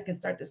you guys can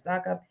start to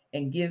stock up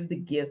and give the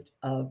gift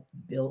of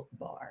Built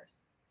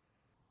Bars.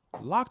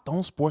 Locked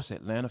On Sports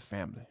Atlanta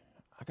family,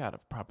 I got a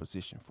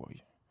proposition for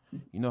you.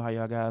 You know how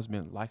y'all guys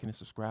been liking and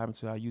subscribing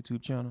to our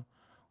YouTube channel?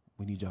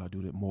 We need y'all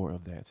to do more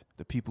of that.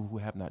 The people who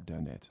have not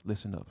done that,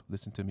 listen up.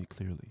 Listen to me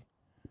clearly.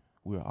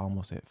 We're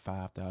almost at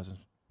 5,000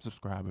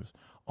 subscribers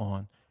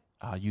on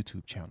our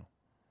YouTube channel.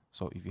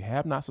 So if you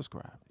have not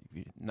subscribed,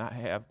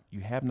 if you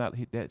have not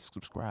hit that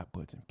subscribe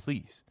button,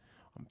 please,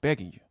 I'm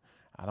begging you.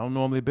 I don't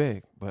normally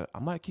beg, but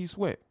I'm like Keith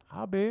Sweat.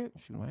 I'll beg.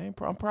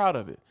 I'm proud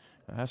of it.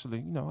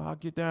 Actually, I'll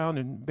get down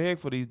and beg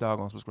for these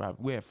doggone subscribers.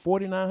 We're at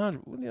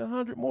 4,900. We need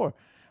 100 more.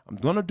 I'm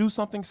going to do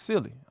something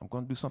silly. I'm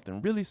going to do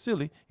something really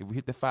silly if we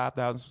hit the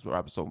 5,000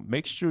 subscribers. So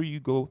make sure you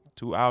go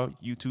to our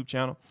YouTube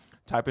channel,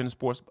 type in the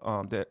sports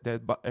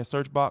that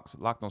search box,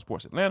 Locked On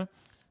Sports Atlanta,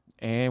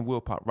 and we'll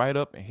pop right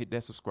up and hit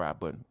that subscribe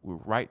button. We're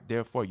right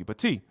there for you. But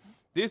T,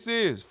 this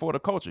is For the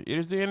Culture. It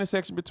is the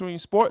intersection between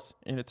sports,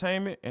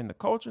 entertainment, and the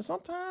culture. And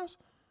sometimes,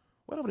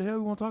 whatever the hell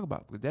we want to talk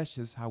about, because that's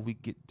just how we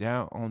get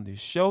down on this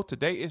show.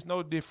 Today is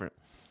no different.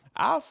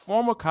 Our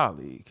former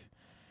colleague,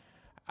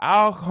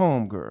 our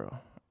homegirl,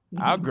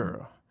 our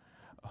girl,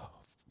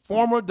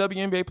 former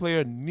WNBA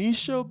player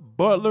Nisha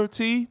Butler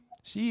T.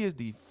 She is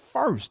the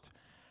first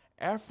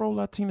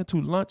Afro-Latina to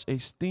launch a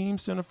STEAM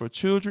center for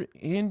children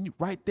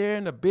right there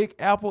in the Big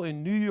Apple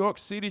in New York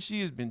City.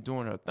 She has been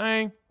doing her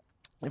thing.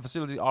 The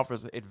facility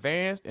offers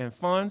advanced and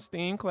fun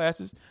STEAM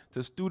classes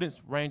to students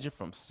ranging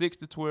from 6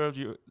 to 12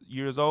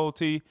 years old.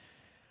 T.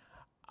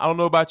 I don't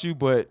know about you,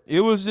 but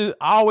it was just,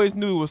 I always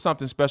knew it was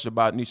something special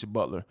about Nisha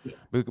Butler.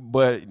 Yeah.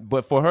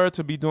 But for her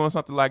to be doing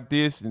something like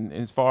this, and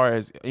as far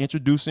as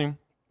introducing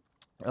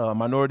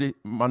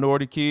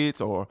minority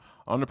kids or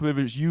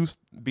underprivileged youth,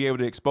 be able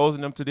to expose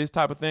them to this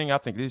type of thing, I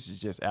think this is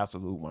just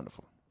absolutely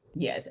wonderful.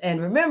 Yes, and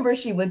remember,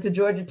 she went to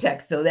Georgia Tech,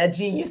 so that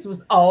genius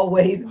was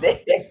always there.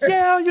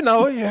 Yeah, you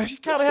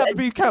kind of have to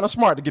be kind of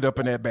smart to get up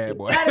in that bad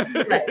boy. You gotta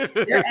be right.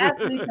 Their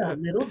athletes are a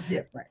little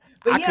different.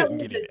 But I yeah, couldn't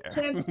we get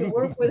had in the chance to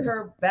work with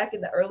her back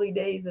in the early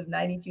days of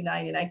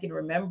 92-90. And I can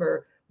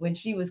remember when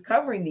she was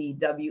covering the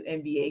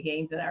WNBA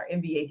games and our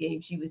NBA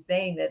games, she was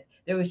saying that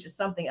there was just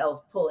something else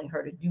pulling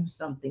her to do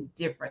something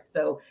different.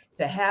 So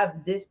to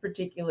have this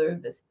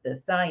particular, the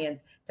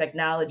science,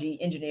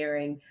 technology,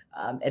 engineering,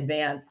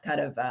 advanced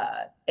kind of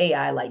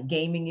AI, like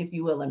gaming, if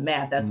you will, and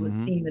math, that's what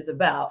STEAM is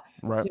about.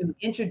 Right. To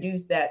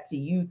introduce that to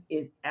youth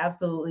is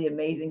absolutely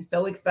amazing.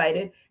 So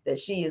excited that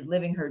she is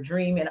living her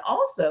dream, and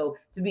also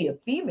to be a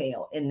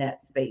female in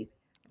that space.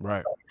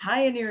 Right.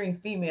 Pioneering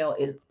female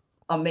is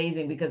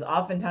amazing because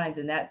oftentimes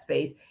in that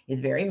space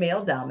it's very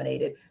male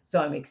dominated.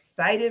 So I'm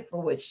excited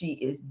for what she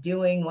is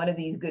doing. One of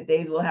these good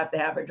days we'll have to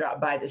have her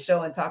drop by the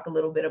show and talk a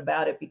little bit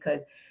about it,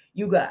 because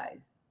you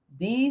guys,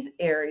 these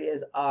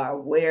areas are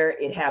where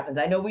it happens.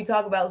 I know we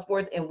talk about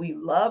sports and we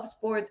love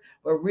sports,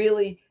 but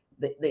really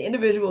the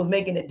individuals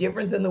making a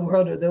difference in the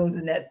world are those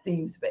in that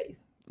STEAM space.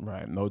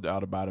 Right, no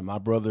doubt about it. My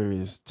brother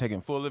is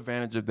taking full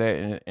advantage of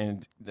that.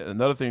 And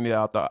another thing that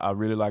I thought I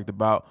really liked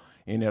about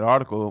in that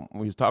article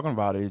when he was talking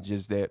about it is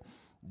just that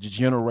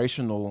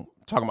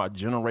talking about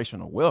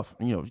generational wealth,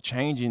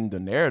 changing the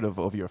narrative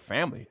of your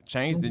family,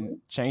 changing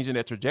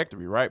that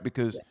trajectory, right?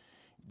 Because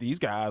these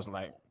guys,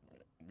 like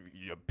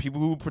people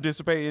who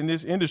participate in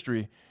this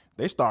industry,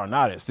 they starting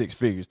out at six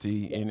figures,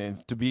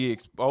 and to be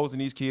exposing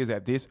these kids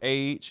at this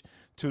age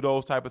to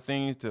those type of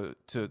things, to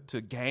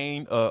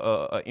gain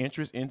a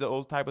interest into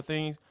those type of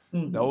things,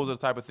 those are the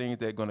type of things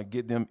that are going to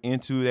get them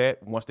into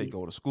that once they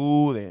go to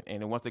school, and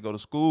then once they go to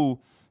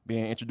school,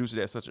 being introduced to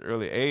that at such an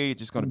early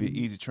age, it's going to be an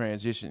easy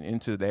transition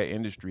into that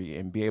industry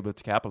and be able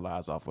to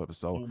capitalize off of it.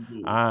 So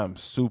I'm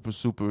super,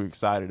 super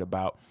excited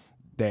about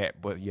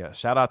that. But yeah,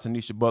 shout out to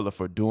Nisha Butler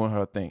for doing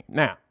her thing.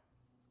 Now,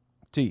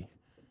 T,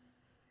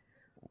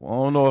 I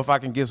don't know if I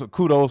can get some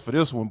kudos for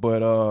this one,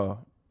 but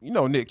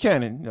Nick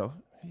Cannon,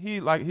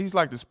 he's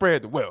like to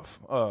spread the wealth,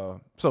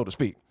 so to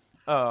speak.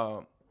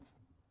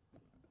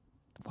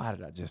 Why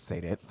did I just say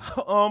that?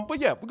 But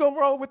yeah, we're gonna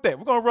roll with that.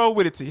 We're gonna roll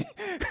with it, T.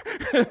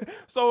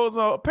 So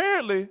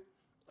apparently,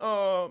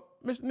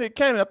 Mr. Nick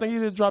Cannon, I think he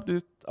just dropped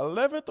his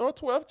 11th or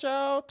 12th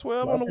child,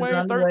 12 on the way,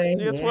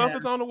 13, 12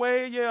 is on the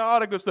way, all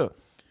that good stuff.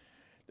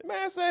 The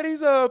man said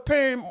he's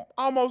paying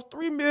almost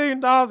 $3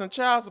 million in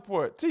child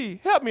support.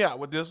 T, help me out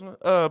with this one,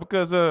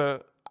 because I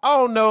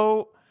don't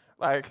know,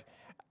 I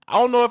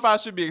don't know if I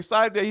should be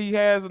excited that he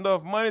has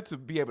enough money to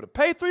be able to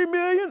pay $3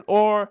 million,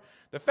 or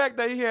the fact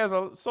that he has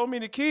so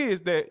many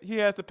kids that he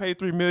has to pay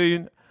 $3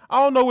 million.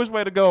 I don't know which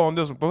way to go on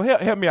this one,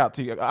 but help me out,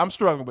 T. I'm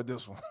struggling with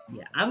this one.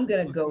 Yeah, I'm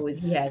gonna go with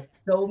he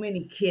has so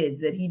many kids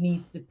that he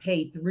needs to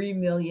pay $3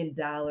 million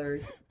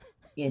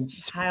in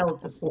child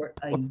support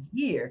a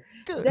year.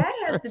 Good. That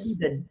has to be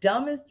the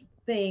dumbest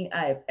thing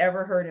I've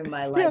ever heard in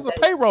my life. He has a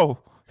payroll.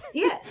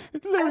 Yes. He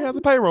literally has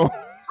a payroll.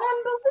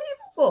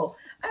 Unbelievable.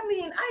 I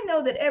mean, I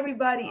know that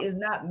everybody is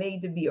not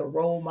made to be a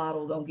role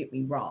model, don't get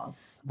me wrong.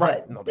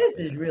 Right. But this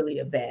is really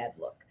a bad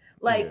look.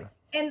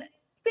 And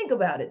think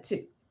about it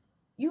too.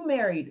 You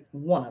married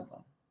one of them,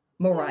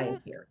 Mariah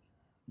Carey.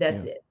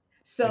 That's it.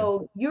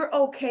 So you're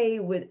okay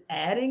with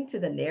adding to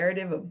the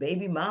narrative of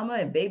baby mama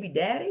and baby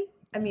daddy?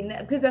 I mean,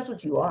 because that's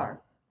what you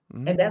are.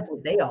 And that's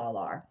what they all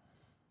are.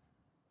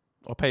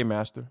 Or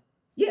paymaster.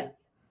 Yeah.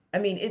 I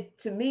mean,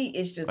 to me,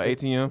 it's just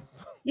ATM.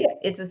 Yeah,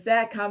 it's a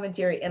sad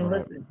commentary. And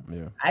listen,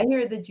 I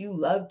hear that you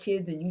love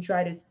kids and you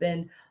try to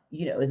spend,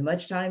 as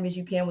much time as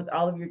you can with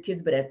all of your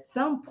kids. But at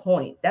some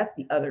point, that's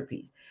the other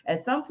piece.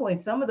 At some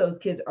point, some of those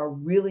kids are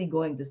really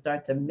going to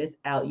start to miss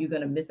out. You're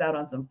going to miss out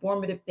on some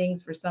formative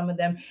things for some of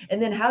them. And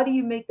then how do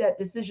you make that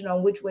decision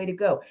on which way to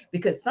go?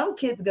 Because some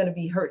kids are going to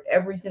be hurt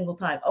every single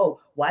time. Oh,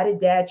 why did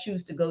dad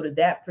choose to go to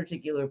that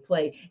particular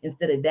play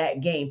instead of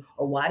that game?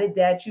 Or why did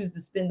dad choose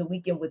to spend the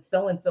weekend with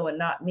so-and-so and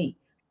not me?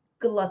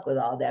 Good luck with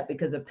all that,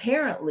 because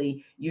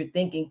apparently you're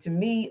thinking, to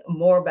me,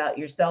 more about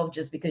yourself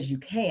just because you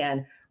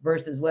can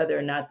versus whether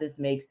or not this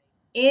makes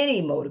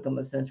any modicum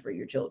of sense for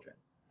your children.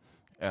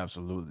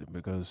 Absolutely,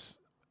 because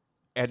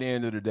at the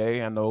end of the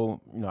day, I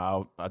know,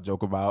 I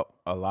joke about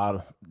a lot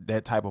of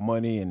that type of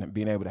money and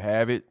being able to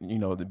have it,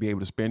 to be able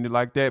to spend it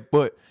like that.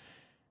 But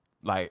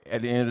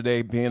at the end of the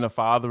day, being a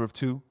father of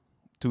two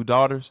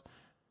daughters,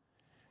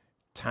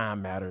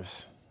 time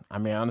matters. I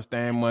mean, I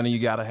understand money, you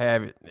got to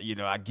have it.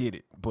 I get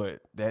it.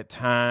 But that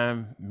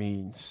time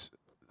means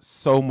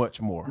so much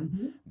more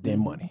than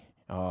money.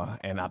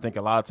 And I think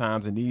a lot of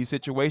times in these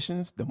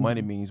situations, the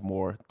money means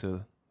more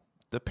to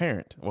the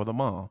parent or the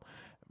mom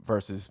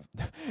versus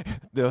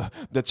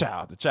the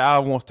child. The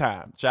child wants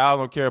time. Child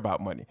don't care about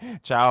money.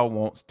 Child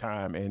wants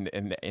time.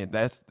 And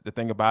that's the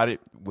thing about it,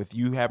 with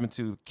you having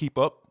to keep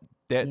up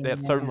that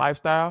certain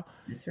lifestyle.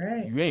 That's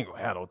right. You ain't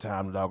gonna have no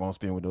time to doggone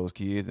spend with those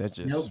kids. That's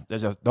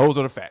just those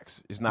are the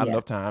facts. It's not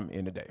enough time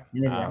in the day.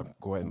 I'll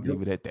go ahead and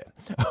leave it at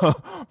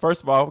that.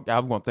 First of all, I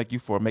want to thank you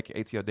for making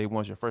ATL Day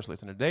Ones your first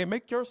listen today.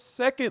 Make your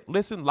second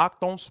listen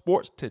Locked On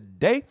Sports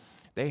today.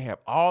 The They have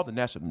all the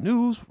national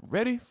news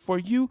ready for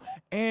you.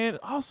 And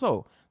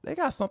also, they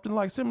got something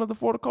like similar to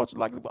Florida Culture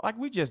like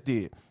we just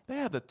did. They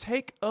have the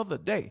take of the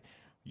day.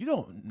 You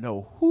don't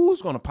know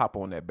who's going to pop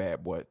on that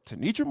bad boy.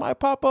 Tenitra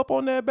might pop up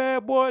on that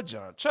bad boy.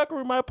 John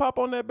Chuckery might pop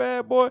on that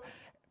bad boy.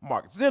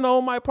 Mark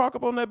Zeno might pop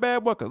up on that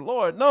bad boy because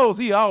Lord knows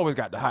he always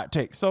got the hot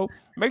take. So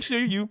make sure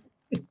you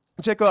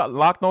check out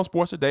Locked On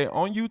Sports Today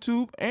on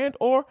YouTube and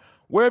or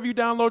wherever you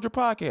download your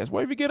podcast.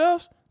 Wherever you get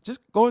us,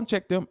 just go and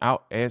check them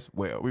out as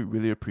well. We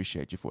really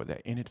appreciate you for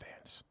that in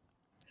advance.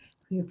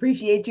 We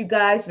appreciate you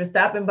guys for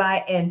stopping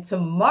by. And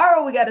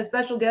tomorrow we got a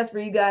special guest for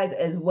you guys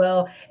as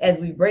well as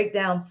we break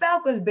down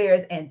Falcons,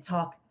 Bears, and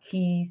talk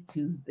keys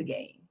to the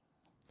game.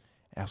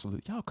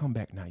 Absolutely. Y'all come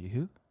back now, you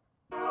hear?